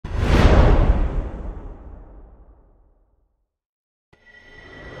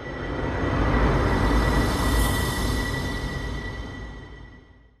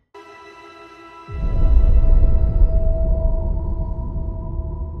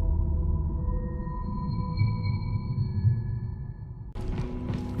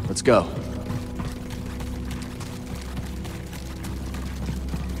Let's go.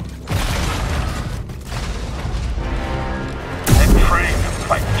 I'm trained to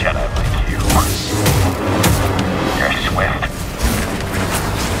fight Jedi like you. You're swift.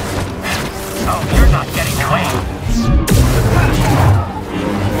 Oh, you're not getting away.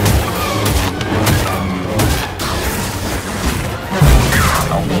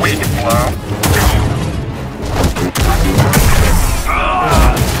 A weak blow.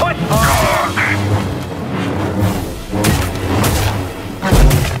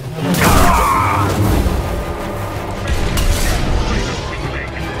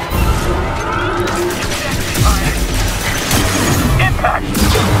 Impact!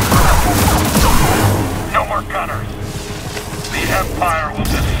 No more gunners. The Empire will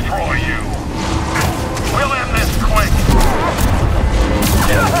destroy you. We'll end this quick.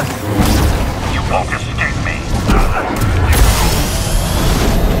 You won't escape me.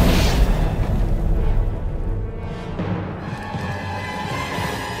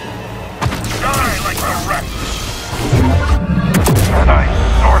 Die like the rest. Nice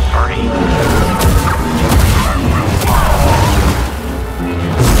sorcery.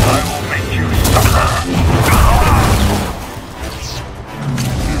 I will make you suffer.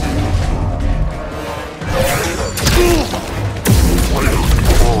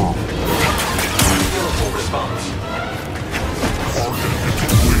 Beautiful response.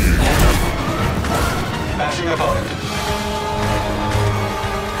 Bashing opponent.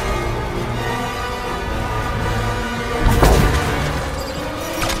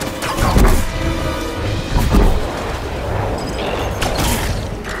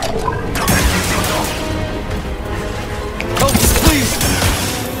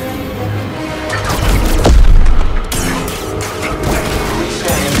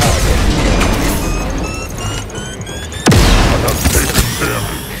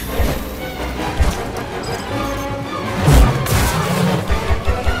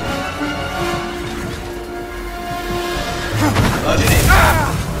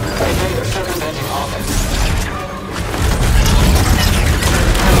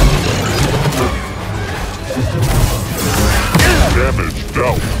 Damage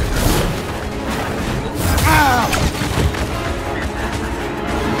dealt.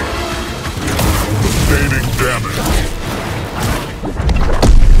 Sustaining damage.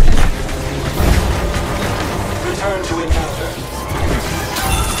 Return to encounter.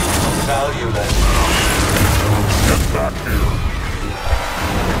 Valueless. Get back here.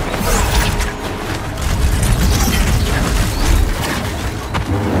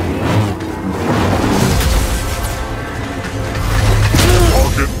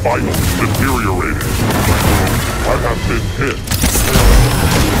 Target vitals deteriorated. I have been hit.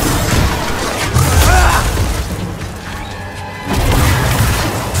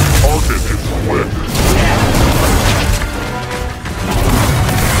 Target is split.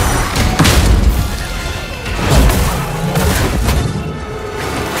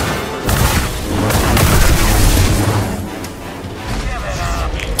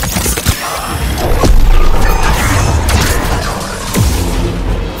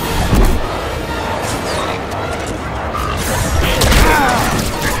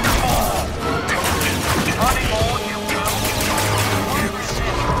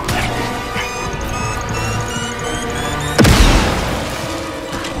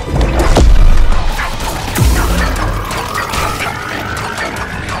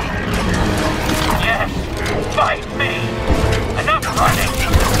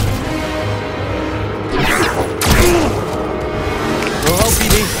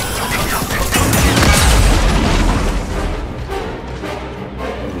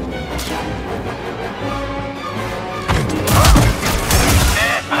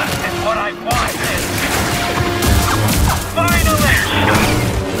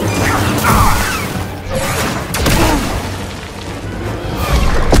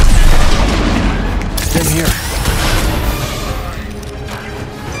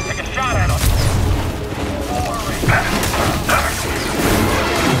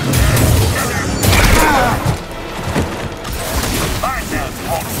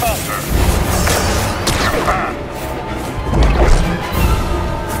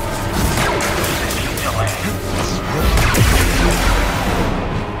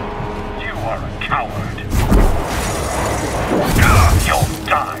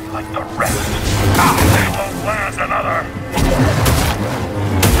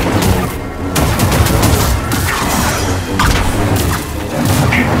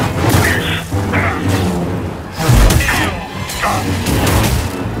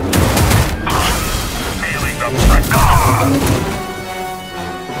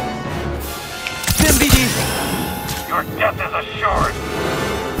 Your death is assured.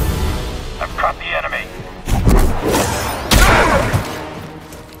 I've caught the enemy.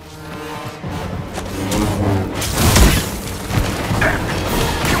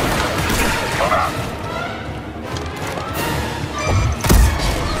 Come out.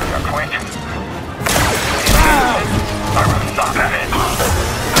 You're quick. I will stop it.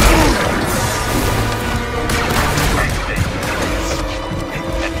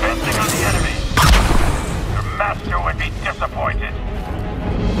 Advancing on the enemy. Your master would be disappointed.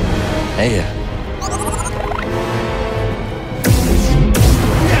 Hey,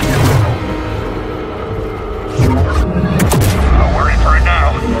 I'll worry for it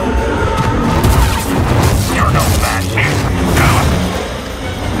now. You're no match.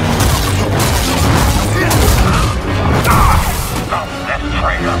 Oh, that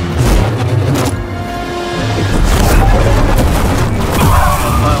traitor.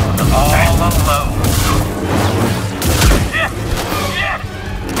 All alone. Yeah.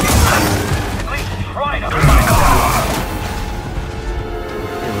 At least try to find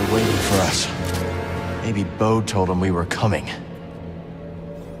they were waiting for us. Maybe Bode told them we were coming.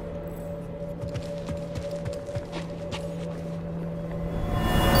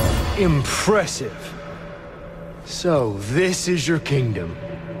 Impressive. So, this is your kingdom.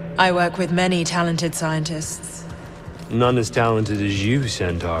 I work with many talented scientists. None as talented as you,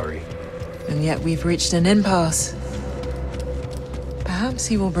 Centauri. And yet we've reached an impasse. Perhaps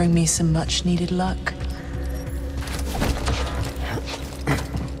he will bring me some much-needed luck.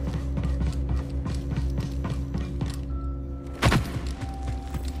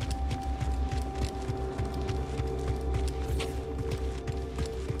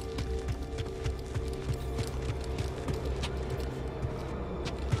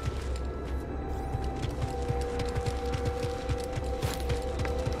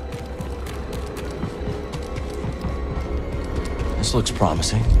 This looks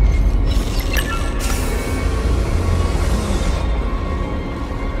promising.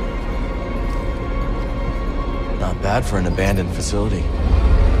 Not bad for an abandoned facility.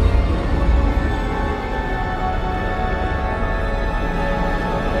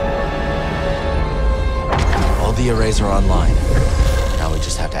 All the arrays are online. Now we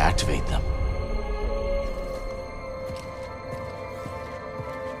just have to activate them.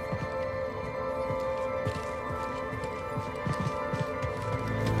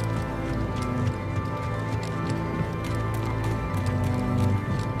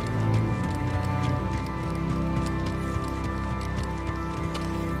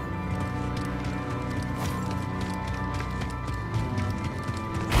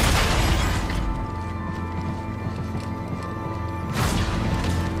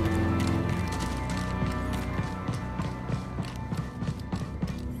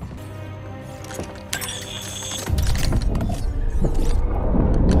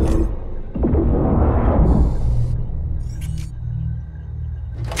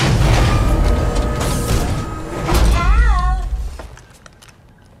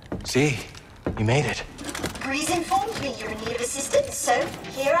 See, you made it. Breeze informed me you're in need of assistance, so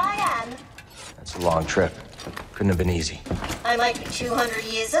here I am. That's a long trip. Couldn't have been easy. I might be 200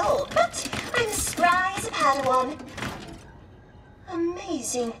 years old, but I'm as spry as a Padawan.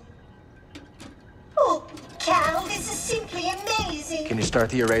 Amazing. Oh, Cal, this is simply amazing. Can you start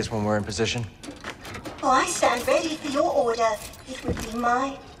the arrays when we're in position? Oh, I stand ready for your order. It would be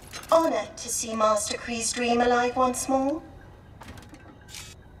my honor to see Master Kree's dream alive once more.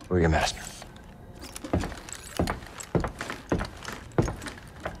 We're your master.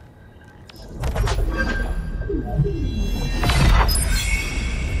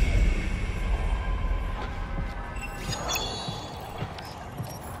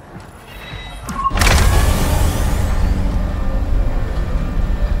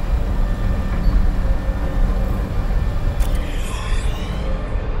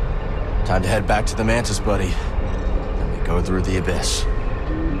 Time to head back to the Mantis, buddy. Then we go through the abyss.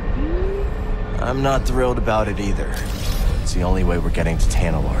 I'm not thrilled about it either. It's the only way we're getting to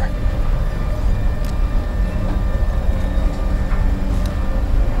Tanalor.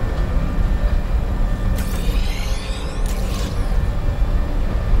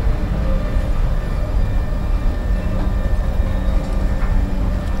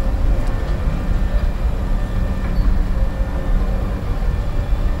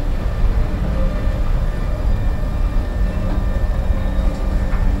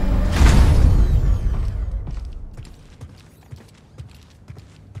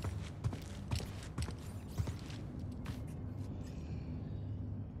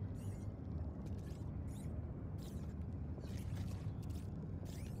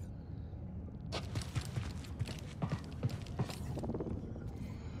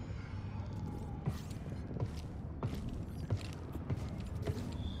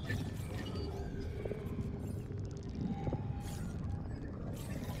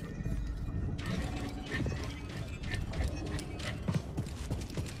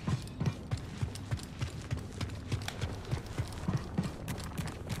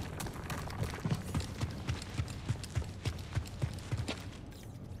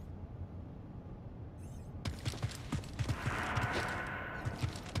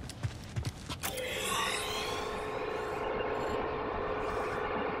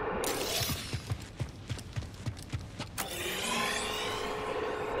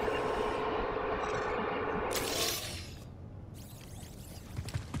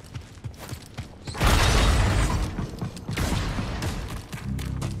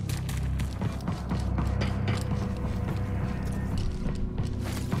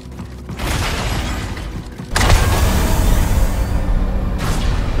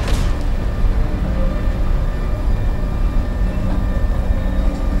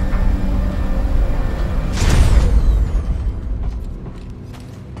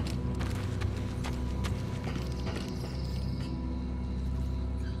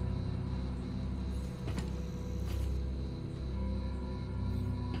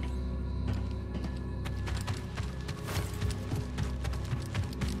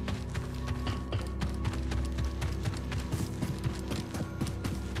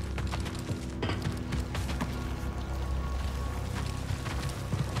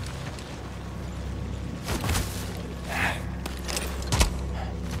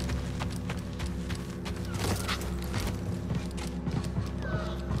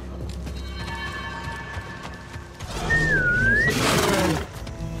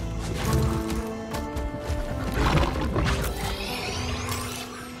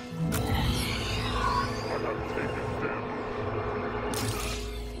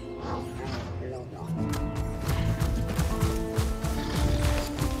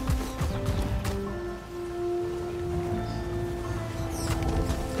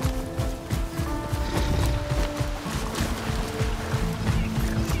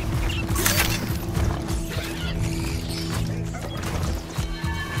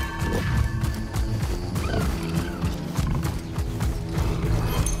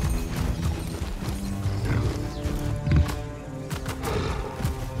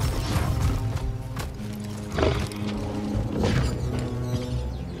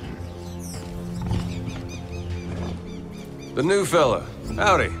 The new fella.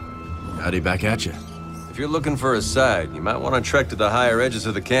 Howdy. Howdy back at you. If you're looking for a side, you might want to trek to the higher edges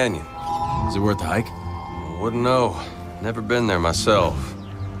of the canyon. Is it worth the hike? Wouldn't know. Never been there myself.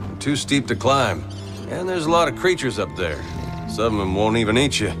 Too steep to climb. And there's a lot of creatures up there. Some of them won't even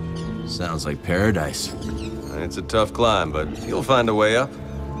eat you. Sounds like paradise. It's a tough climb, but you'll find a way up.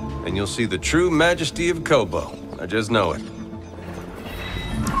 And you'll see the true majesty of Kobo. I just know it.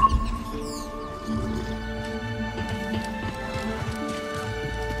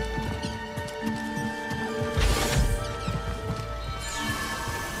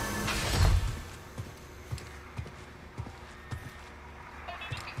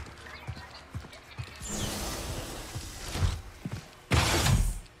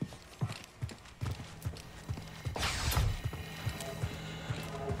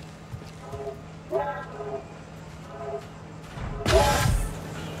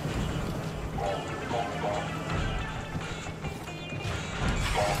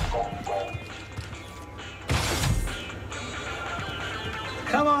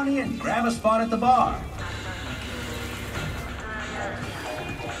 Come on in, grab a spot at the bar.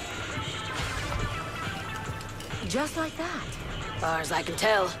 Just like that. Far as I can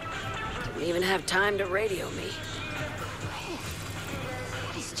tell. Didn't even have time to radio me.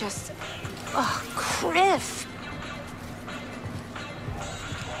 He's just... oh, crisp.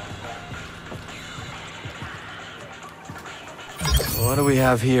 What do we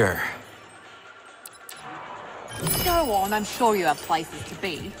have here? Go on, I'm sure you have places to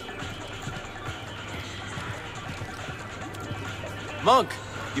be. Monk,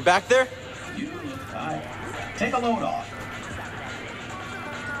 you back there? You look tired. Take a load off.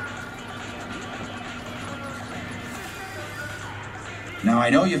 Now, I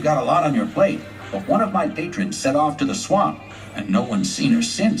know you've got a lot on your plate, but one of my patrons set off to the swamp, and no one's seen her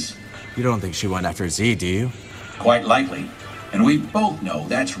since. You don't think she went after Z, do you? Quite likely. And we both know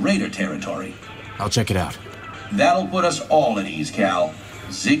that's Raider territory. I'll check it out. That'll put us all at ease, Cal.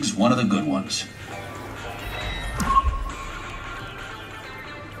 Zig's one of the good ones.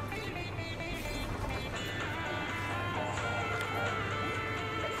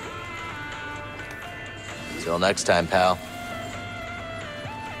 Till next time, pal.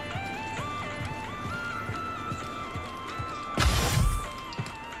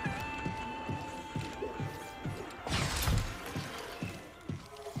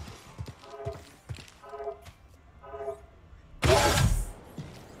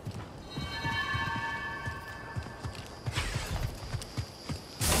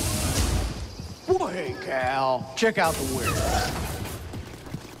 Hey, Cal. Check out the wares.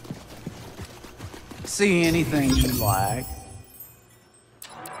 See anything you like?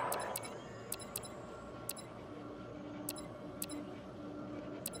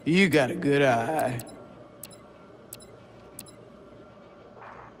 You got a good eye.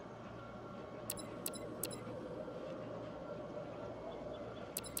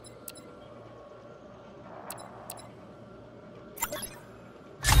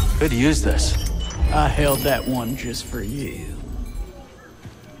 Could use this. I held that one just for you.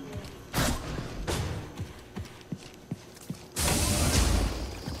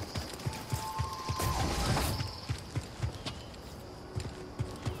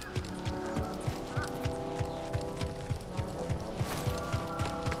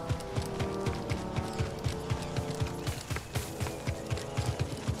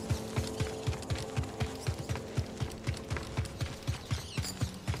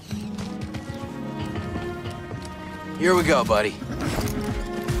 Here we go, buddy.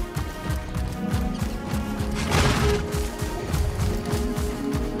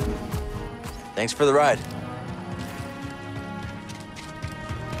 Thanks for the ride.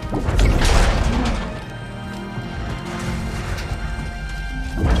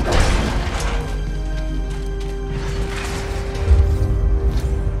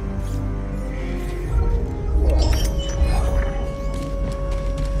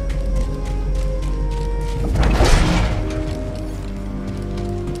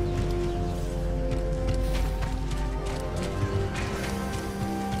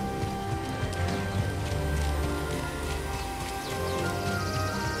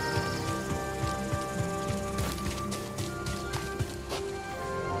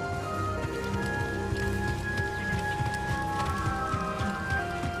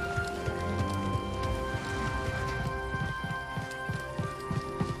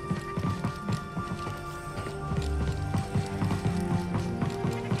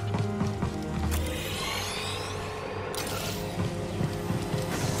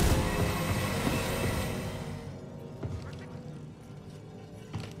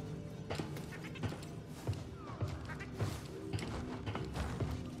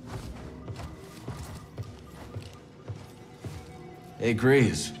 Hey,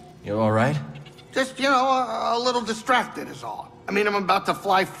 Grease. You alright? Just, you know, a little distracted is all. I mean, I'm about to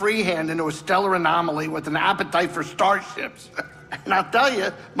fly freehand into a stellar anomaly with an appetite for starships. And I'll tell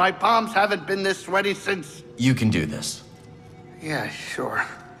you, my palms haven't been this sweaty since... You can do this. Yeah, sure.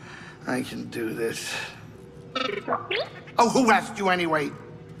 I can do this. Oh, who asked you anyway?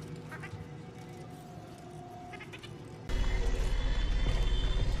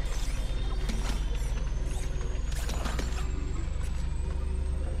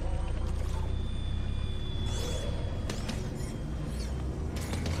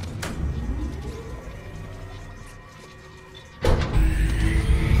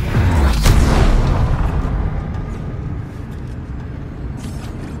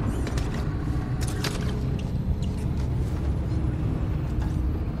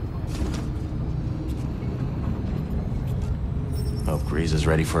 Hope Grease is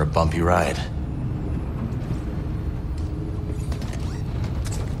ready for a bumpy ride.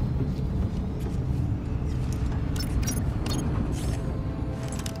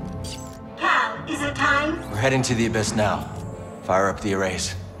 Cal, is it time? We're heading to the Abyss now. Fire up the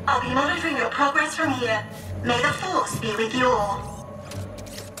arrays. I'll be monitoring your progress from here. May the Force be with you all.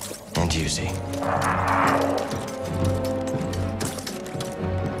 And you, Z.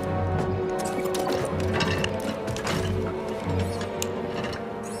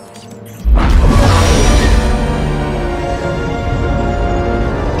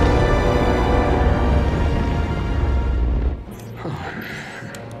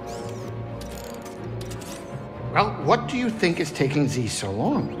 Well, what do you think is taking Z so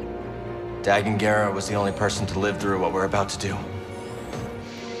long? Dagengara was the only person to live through what we're about to do.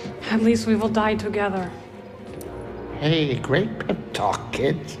 At least we will die together. Hey, great pep talk,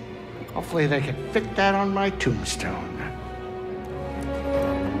 kids. Hopefully they can fit that on my tombstone.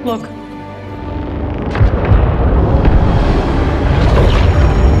 Look.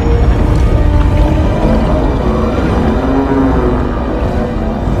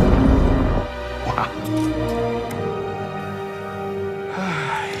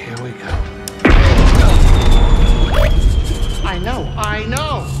 I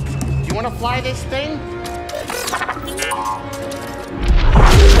know. You want to fly this thing?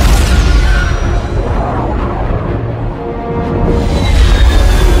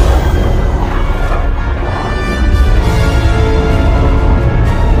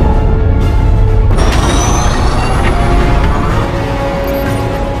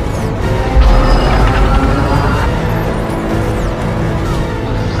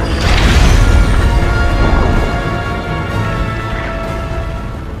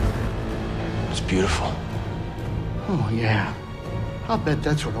 Beautiful. Oh, yeah. I'll bet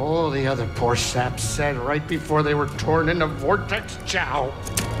that's what all the other poor saps said right before they were torn into Vortex Chow.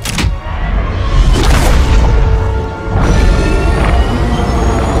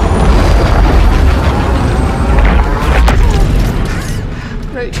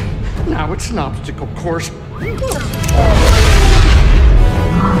 Great. Now it's an obstacle course.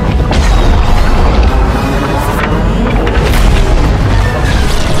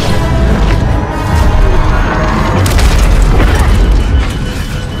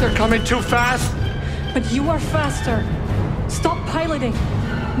 Coming too fast? But you are faster. Stop piloting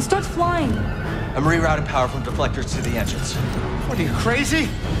and start flying. I'm rerouting power from deflectors to the engines. What are you, crazy?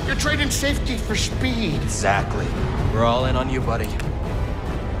 You're trading safety for speed. Exactly. We're all in on you, buddy.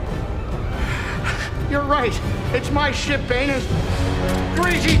 You're right. It's my ship, ain't it?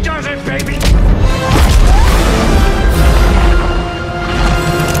 Greasy does it, baby!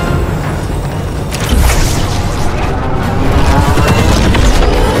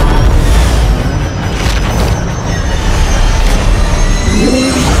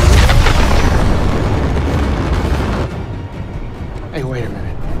 Hey, wait a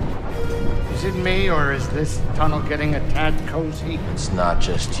minute. Is it me, or is this tunnel getting a tad cozy? It's not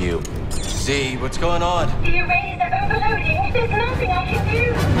just you. Z, what's going on? The arrays are overloading. There's nothing I can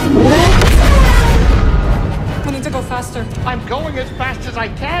do. We need to go faster. I'm going as fast as I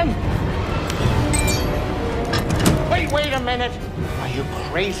can. Wait a minute. Are you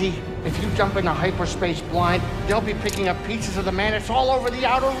crazy? If you jump into hyperspace blind, they'll be picking up pieces of the Mantis all over the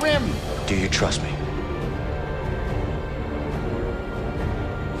outer rim. Do you trust me?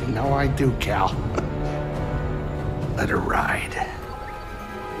 You know I do, Cal. Let her ride.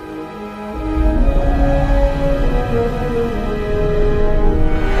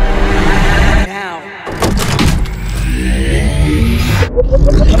 Now.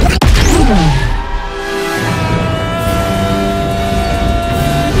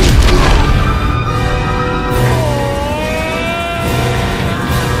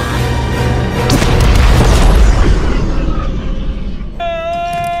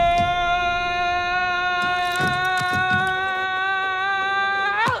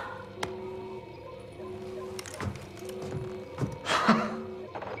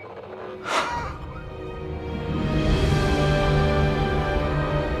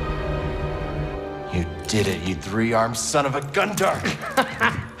 did it, you three-armed son of a Gundar!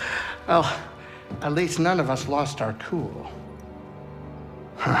 Well, at least none of us lost our cool.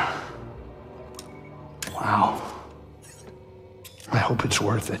 Huh. Wow. I hope it's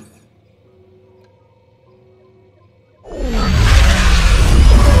worth it.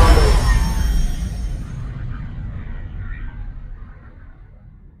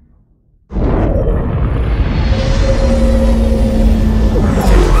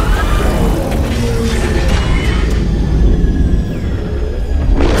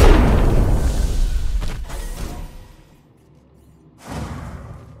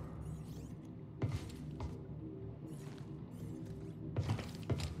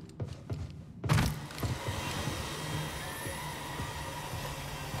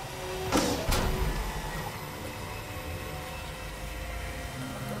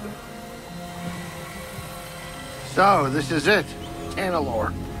 So, this is it.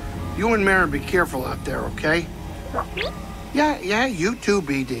 Annalore. You and Mara be careful out there, okay? Yeah, you too,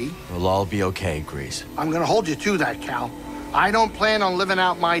 BD. We'll all be okay, Grease. I'm gonna hold you to that, Cal. I don't plan on living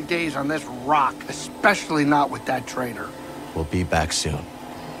out my days on this rock, especially not with that traitor. We'll be back soon.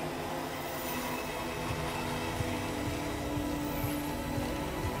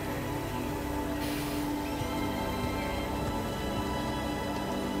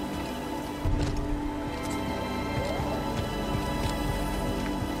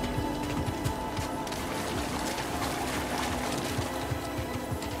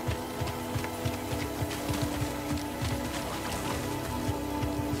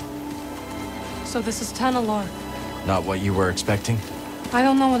 So this is Tanalor. Not what you were expecting? I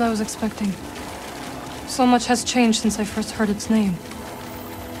don't know what I was expecting. So much has changed since I first heard its name.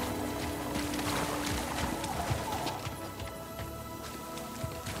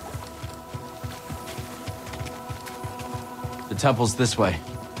 The temple's this way.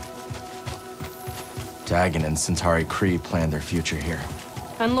 Dagon and Centauri Kree planned their future here.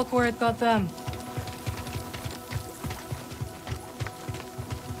 And look where it got them.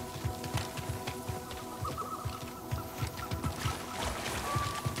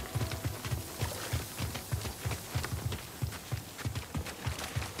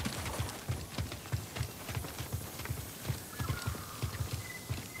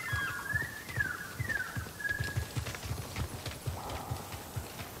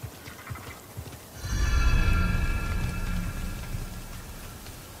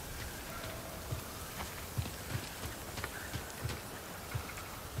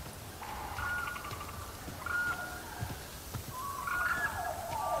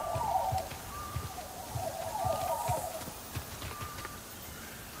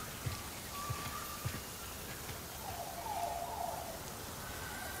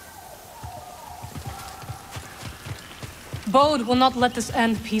 Bode will not let this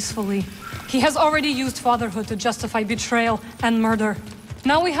end peacefully. He has already used fatherhood to justify betrayal and murder.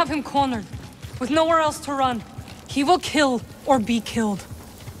 Now we have him cornered, with nowhere else to run. He will kill or be killed.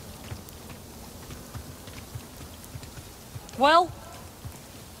 Well,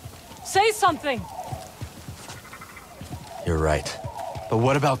 say something! You're right. But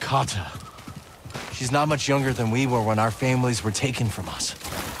what about Kata? She's not much younger than we were when our families were taken from us.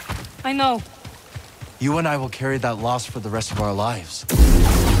 I know. You and I will carry that loss for the rest of our lives.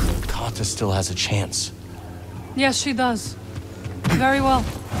 Kata still has a chance. Yes, she does. Very well.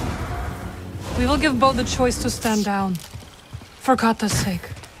 We will give Bode the choice to stand down. For Kata's sake.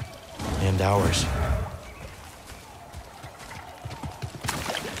 And ours.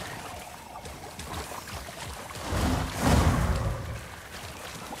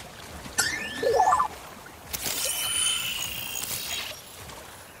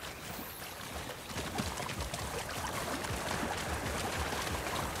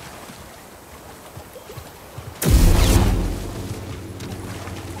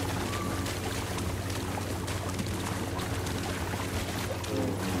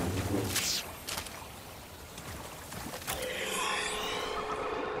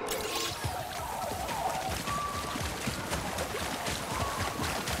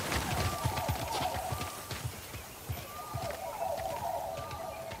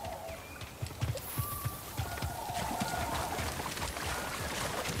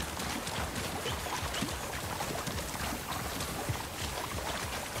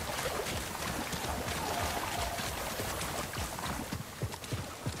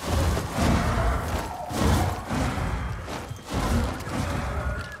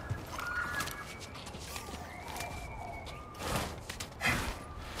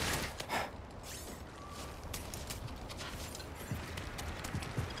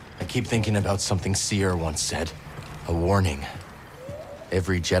 I keep thinking about something Seer once said. A warning.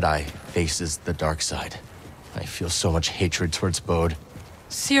 Every Jedi faces the dark side. I feel so much hatred towards Bode.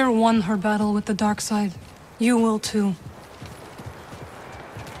 Seer won her battle with the dark side. You will too.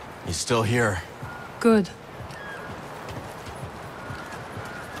 He's still here. Good.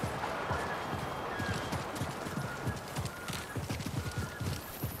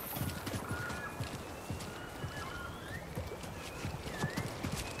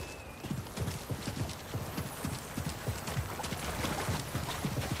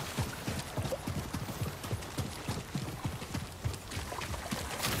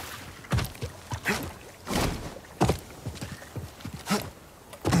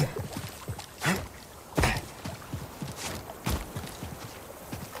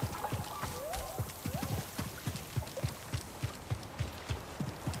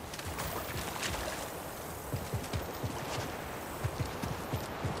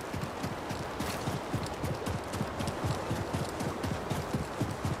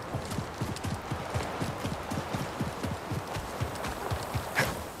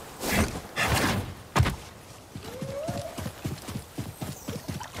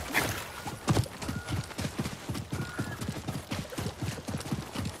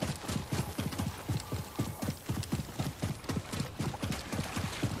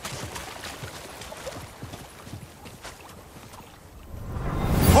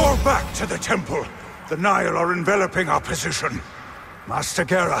 Back to the temple. The Nile are enveloping our position. Master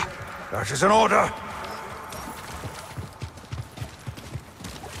Gera, that is an order.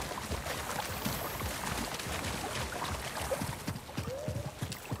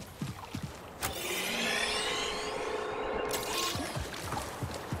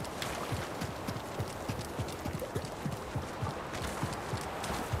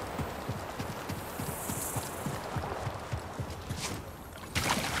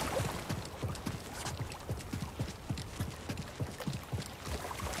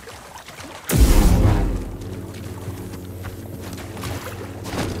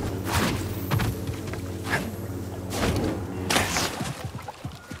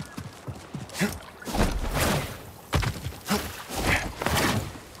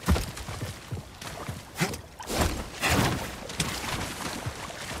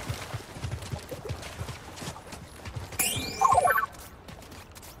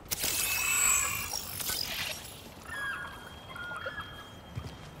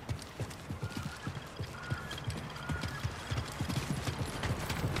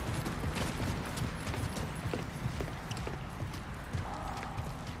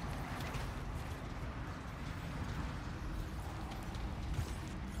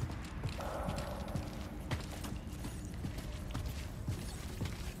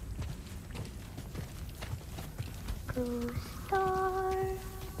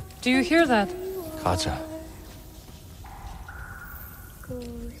 Do you hear that? Kata.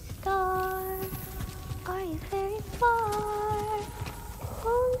 Star, are you very far?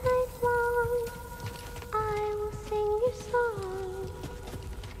 All night long, I will sing your song.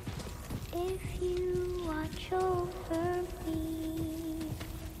 If you watch over me,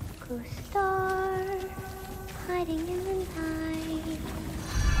 star, hiding in the night.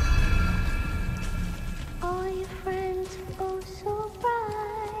 All your friends go so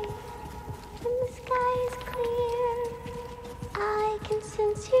bright. When the sky is clear, I can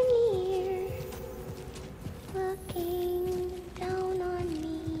sense you're near, looking down on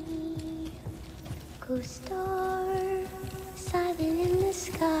me. Star, silent in the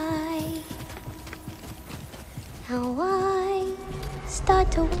sky. Now I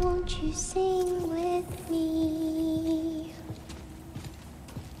start to won't you sing with me?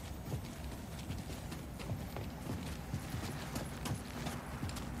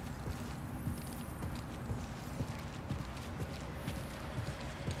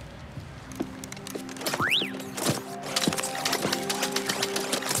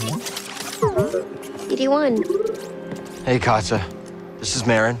 CD1. Hey, Kata. This is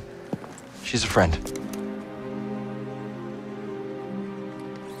Marin. She's a friend.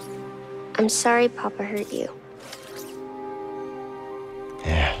 I'm sorry Papa hurt you.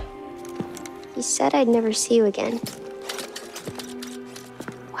 Yeah. He said I'd never see you again.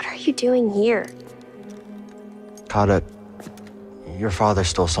 What are you doing here? Kata, your father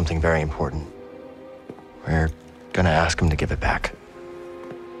stole something very important. We're gonna ask him to give it back.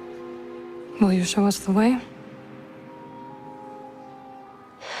 Will you show us the way?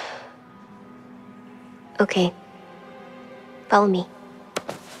 Okay. Follow me.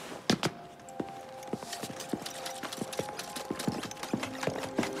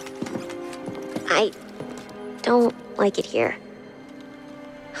 I don't like it here.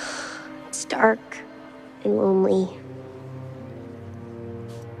 It's dark and lonely.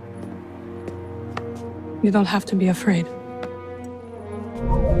 You don't have to be afraid.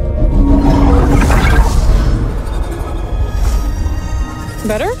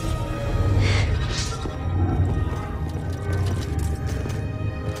 Better?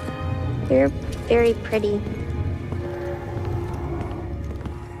 You're very pretty.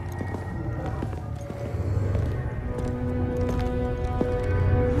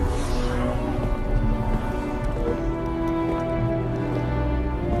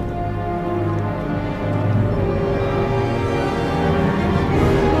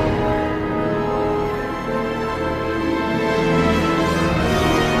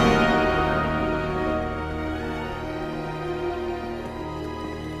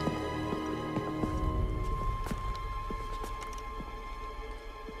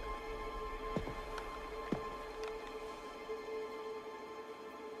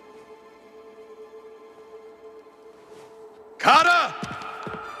 Carter!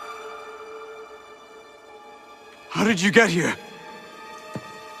 How did you get here?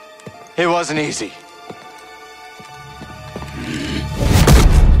 It wasn't easy.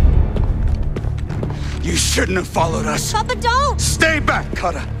 You shouldn't have followed us. Papa, don't! Stay back,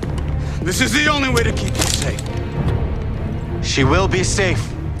 Carter. This is the only way to keep you safe. She will be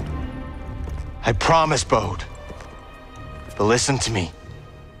safe. I promise, Bode. But listen to me.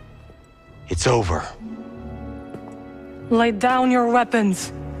 It's over. Lay down your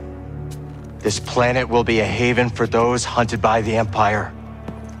weapons. This planet will be a haven for those hunted by the Empire,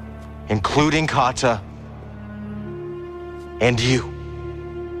 including Kata and you.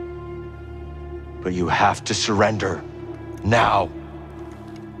 But you have to surrender now.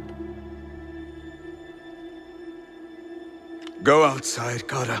 Go outside,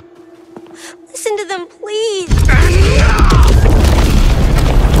 Carter. Listen to them, please.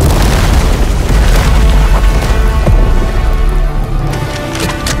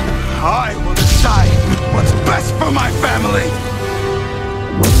 I will decide what's best for my family.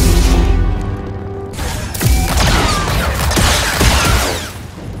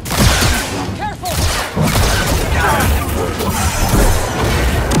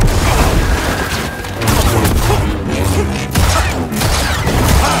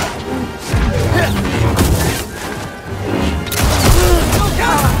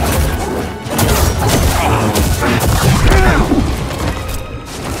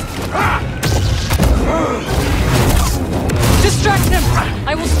 Distract him!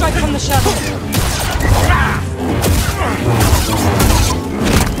 I will strike from the shadows.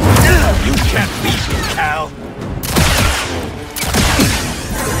 You can't beat me, Cal.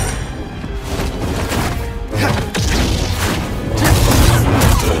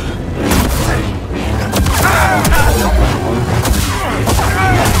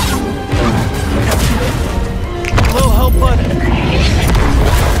 Low help button.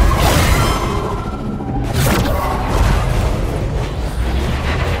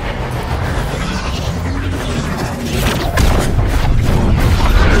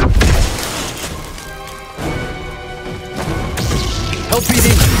 Help BD.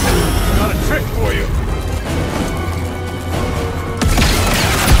 Got a trick for you.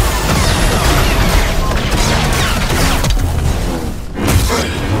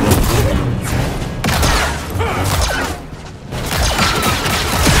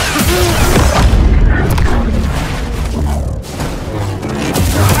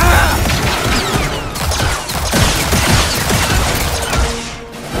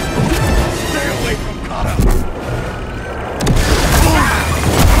 Stay away from Kata.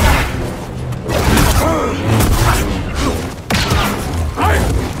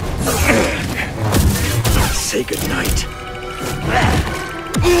 Say goodnight.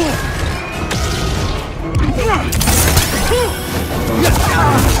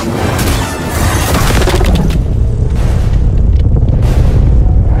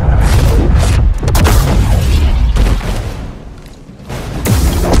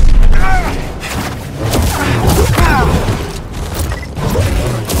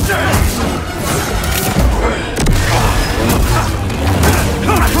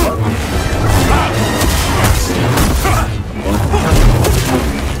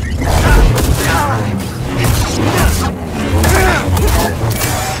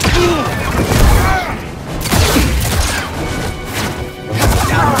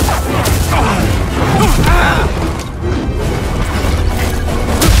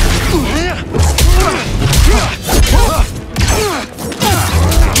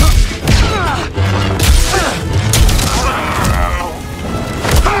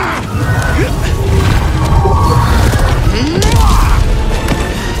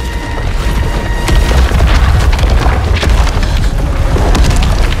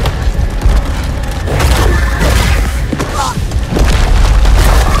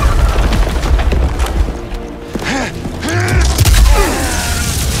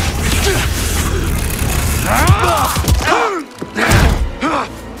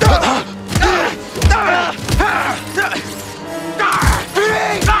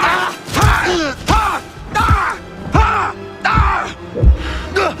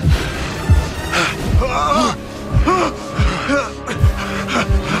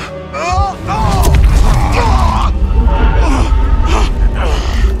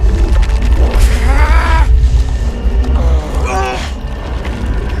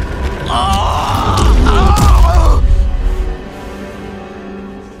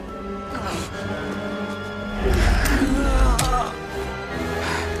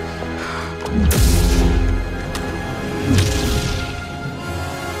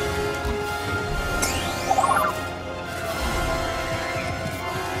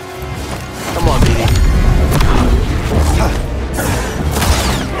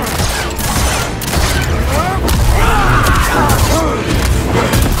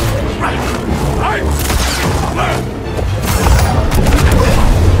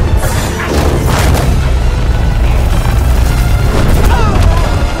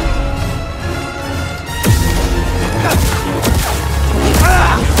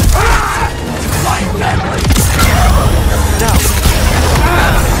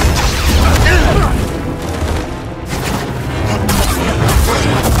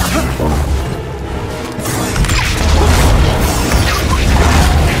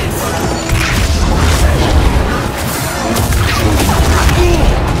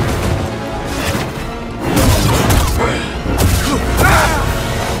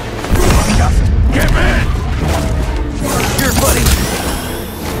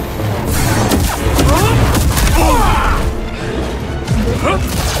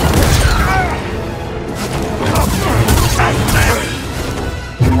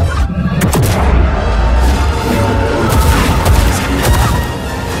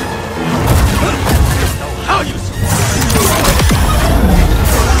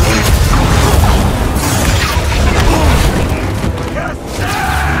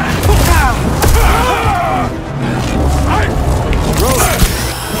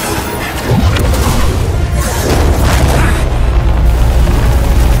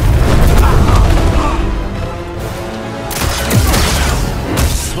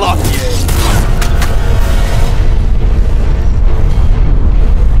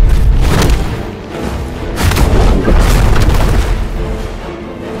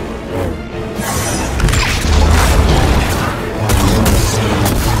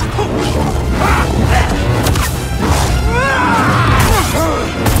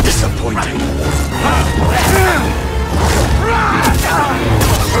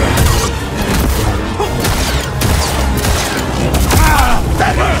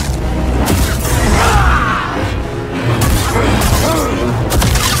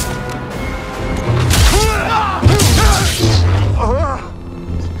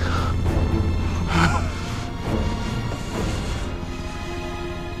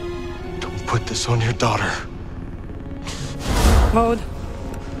 put this on your daughter. Bode,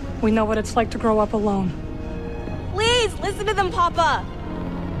 we know what it's like to grow up alone. Please, listen to them, Papa!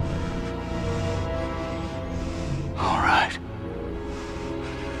 All right.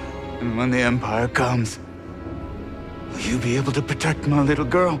 And when the Empire comes, will you be able to protect my little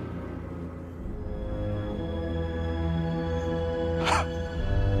girl?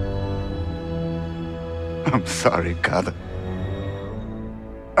 I'm sorry, Kada.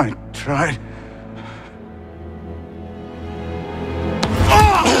 I tried.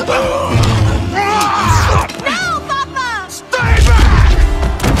 No, Papa! Stay back!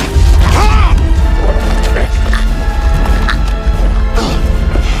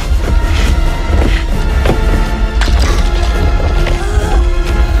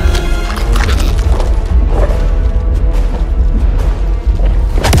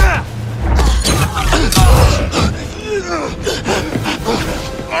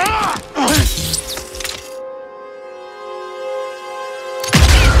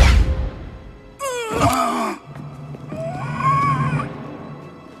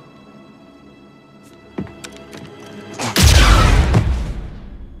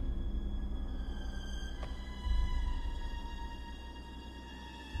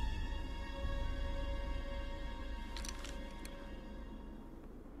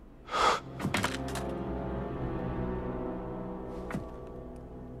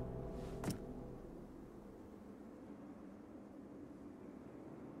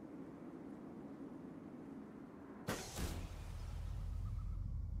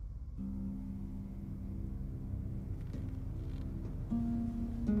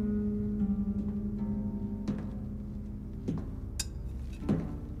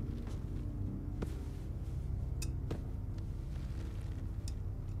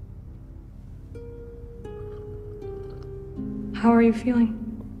 How are you feeling?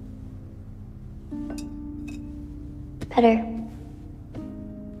 Better.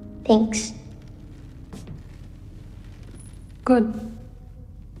 Thanks. Good.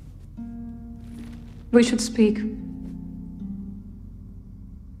 We should speak.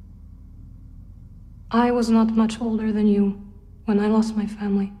 I was not much older than you when I lost my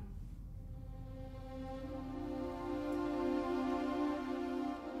family.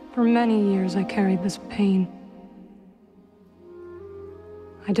 For many years I carried this pain.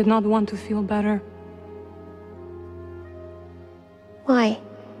 I did not want to feel better. Why?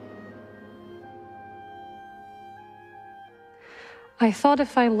 I thought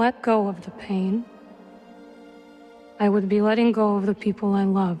if I let go of the pain, I would be letting go of the people I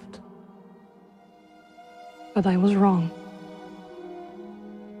loved. But I was wrong.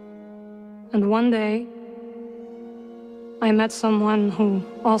 And one day, I met someone who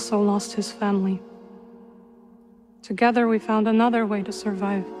also lost his family. Together we found another way to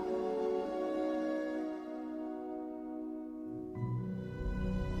survive.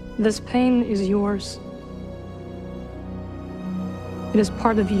 This pain is yours. It is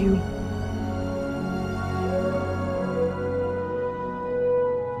part of you.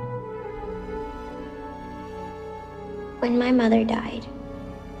 When my mother died,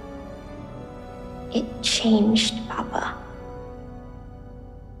 it changed Papa.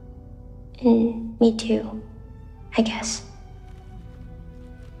 And me too, I guess.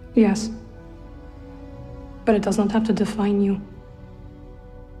 Yes. But it does not have to define you.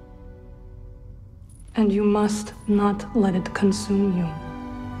 And you must not let it consume you.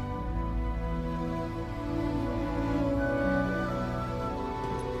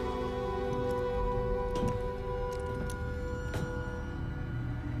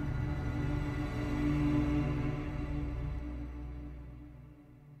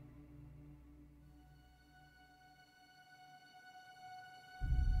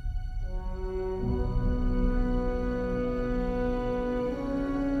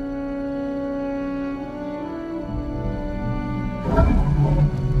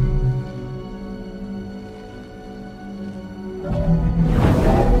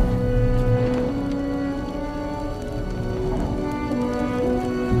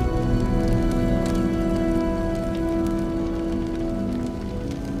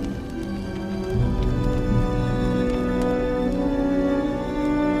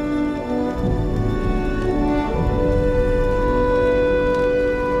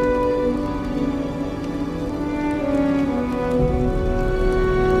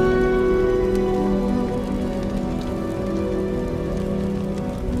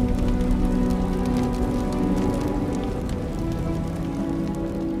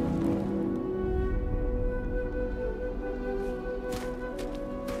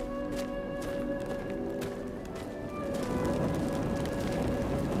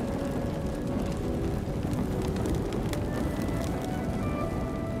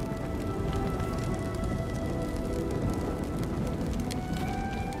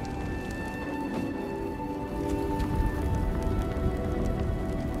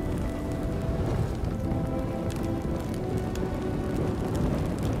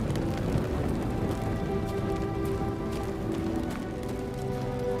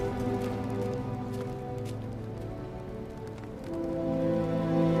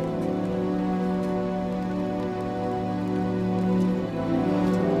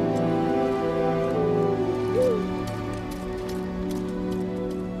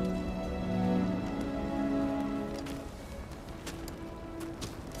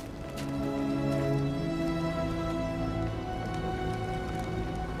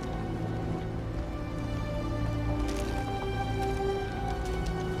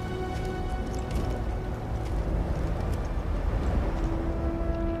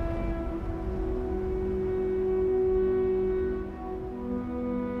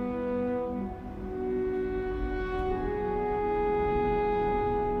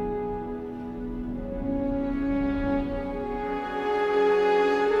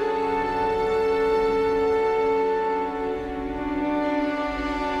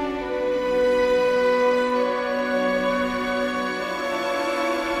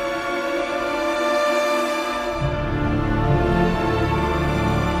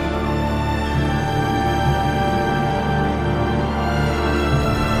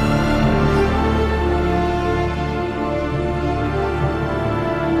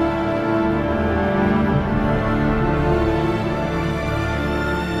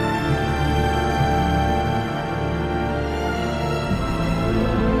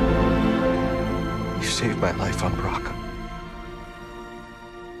 my life on Bracca.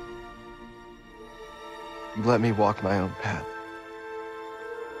 You let me walk my own path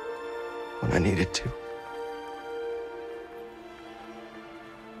when I needed to.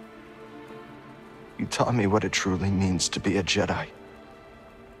 You taught me what it truly means to be a Jedi.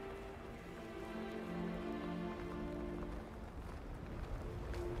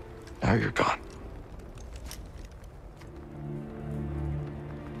 Now you're gone.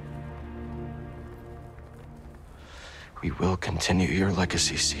 We will continue your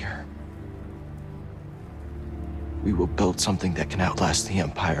legacy, Seer. We will build something that can outlast the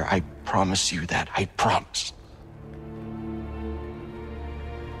Empire. I promise you that. I promise.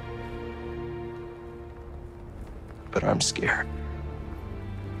 But I'm scared.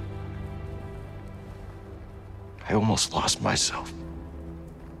 I almost lost myself.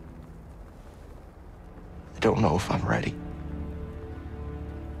 I don't know if I'm ready.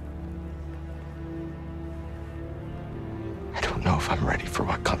 I don't know if I'm ready for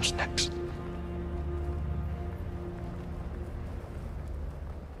what comes next.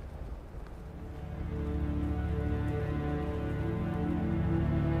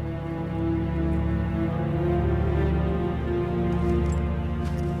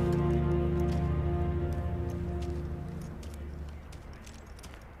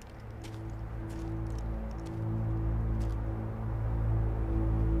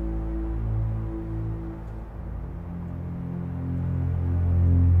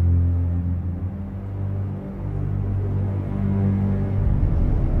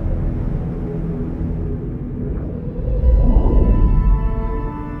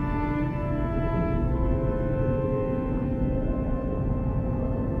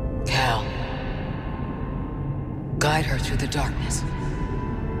 Guide her through the darkness.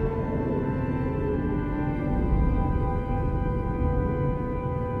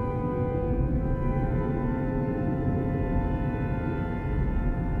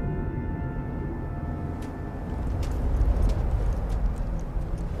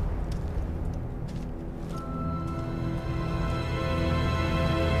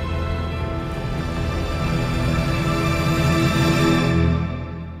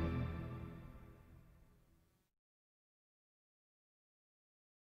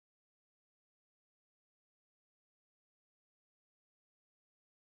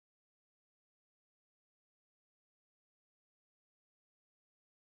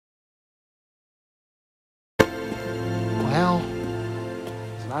 Well,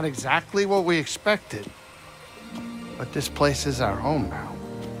 it's not exactly what we expected. But this place is our home now.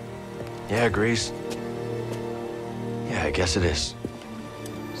 Yeah, Grease. Yeah, I guess it is.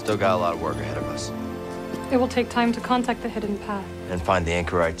 Still got a lot of work ahead of us. It will take time to contact the hidden path. And find the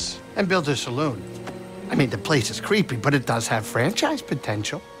anchorites. And build a saloon. I mean, the place is creepy, but it does have franchise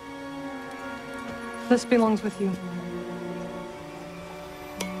potential. This belongs with you.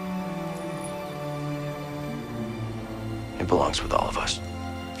 It belongs with all of us.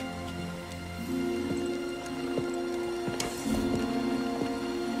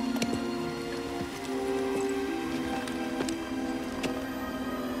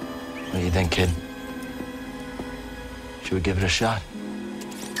 What do you think, kid? Should we give it a shot?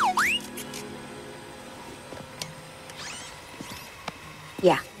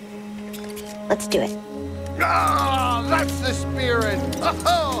 Yeah. Let's do it. Ah, that's the spirit.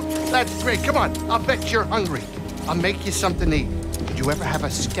 Oh, that's great. Come on, I'll bet you're hungry. I'll make you something to eat. Did you ever have a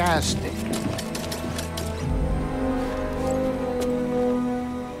scaz steak?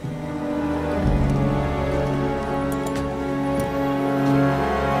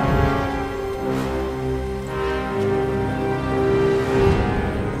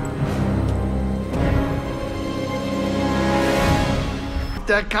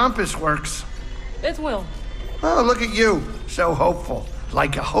 That compass works. It will. Oh, look at you. So hopeful.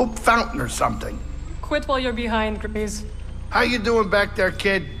 Like a hope fountain or something. Quit while you're behind, Grease. How you doing back there,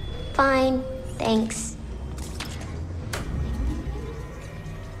 kid? Fine, thanks.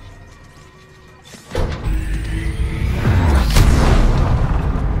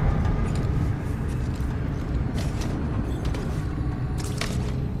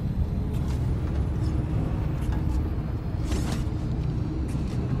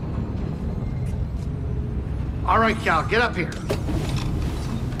 All right, Cal, get up here.